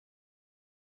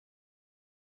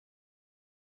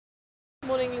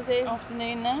Morning, Lizzy.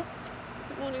 Afternoon, Nat.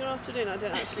 Is it morning or afternoon? I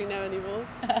don't actually know anymore.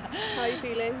 How are you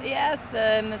feeling? Yes,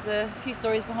 there's a few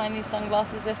stories behind these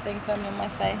sunglasses. They're staying firmly on my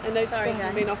face. I noticed some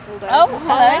have been off all day. Oh,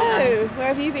 hello. Where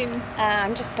have you been?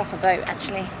 I'm just off a boat,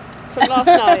 actually. From last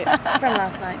night? From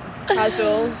last night.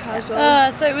 Casual.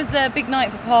 So it was a big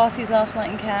night for parties last night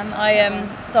in Cannes. I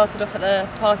started off at the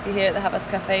party here at the Havas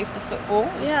Cafe for the football.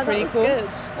 Yeah, pretty that was cool. good.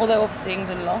 Although obviously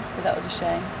England lost, so that was a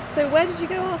shame. So where did you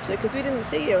go after? Because we didn't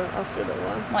see you after a little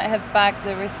while. Might have bagged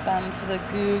a wristband for the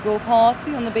Google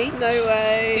party on the beach. No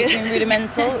way. Featuring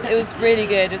Rudimental. It was really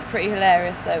good. It was pretty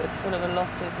hilarious though. It was full of a lot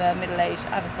of middle-aged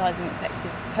advertising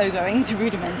executives pogoing to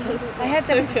Rudimental. I heard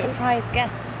there was a surprise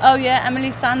guest. Oh yeah,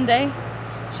 Emily Sandé.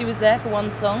 She was there for one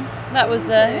song. That was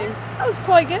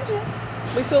quite good.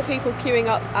 Yeah. We saw people queuing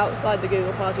up outside the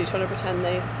Google party trying to pretend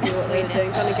they knew what they were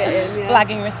doing, trying to get in. Yeah.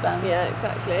 Blagging wristbands. Yeah,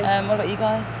 exactly. What about you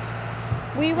guys?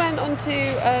 We went on to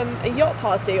a yacht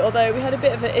party, although we had a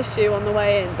bit of an issue on the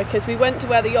way in because we went to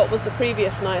where the yacht was the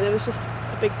previous night and there was just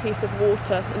a big piece of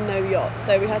water and no yacht,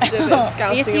 so we had to do a bit of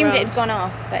scouting. We assumed around. it had gone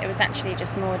off, but it was actually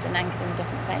just moored and anchored in a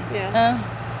different place. Yeah.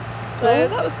 So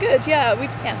that was good, yeah.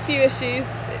 A few issues.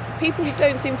 People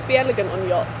don't seem to be elegant on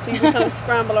yachts. People kind of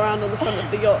scramble around on the front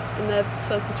of the yacht in their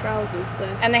silky trousers. So.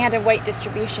 And they had a weight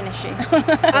distribution issue.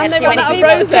 And they ran out of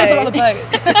rosé. On the boat.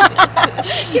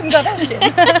 Kim Kardashian.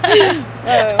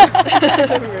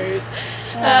 Rude.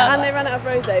 And they ran out of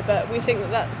rosé, but we think that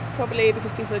that's probably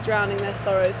because people are drowning their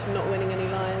sorrows from not winning any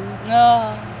lions.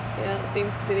 Oh. Yeah, that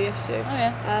seems to be the issue. Oh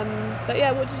yeah. But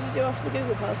yeah, what did you do after the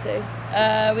Google party?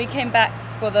 We came back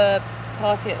for the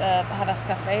party at the Havas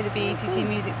Cafe, the BETC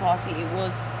music party. It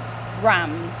was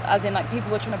rammed, as in like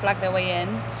people were trying to blag their way in.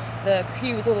 The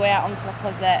queue was all the way out onto La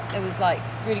Cosette. There was like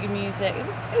really good music.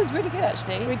 It was really good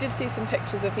actually. We did see some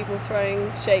pictures of people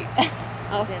throwing shapes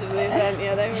after the event.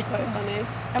 Yeah, they were quite funny.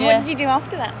 And what did you do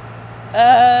after that?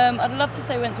 I'd love to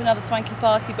say we went to another swanky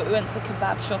party, but we went to the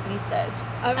kebab shop instead.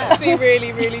 I'm actually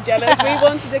really jealous. We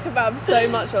wanted a kebab so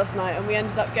much last night and we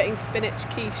ended up getting spinach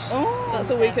quiche. Ooh, that's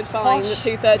all we could find at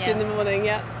 2:30 in the morning.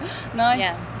 Yeah. Nice.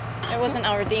 Yeah. It wasn't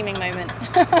our redeeming moment.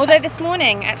 Although this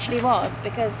morning actually was,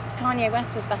 because Kanye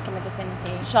West was back in the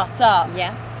vicinity. Shut up.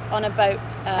 Yes, on a boat.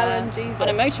 OMG. On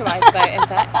a motorised boat, in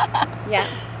fact. Yeah.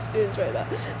 Did you enjoy that?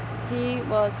 He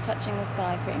was touching the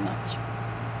sky pretty much.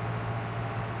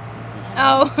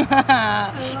 Oh,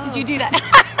 did you do that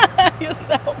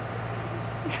yourself?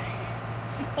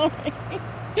 Sorry.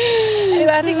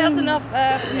 Anyway, I think that's enough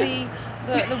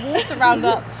for the water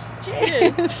roundup.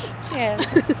 Cheers. Cheers.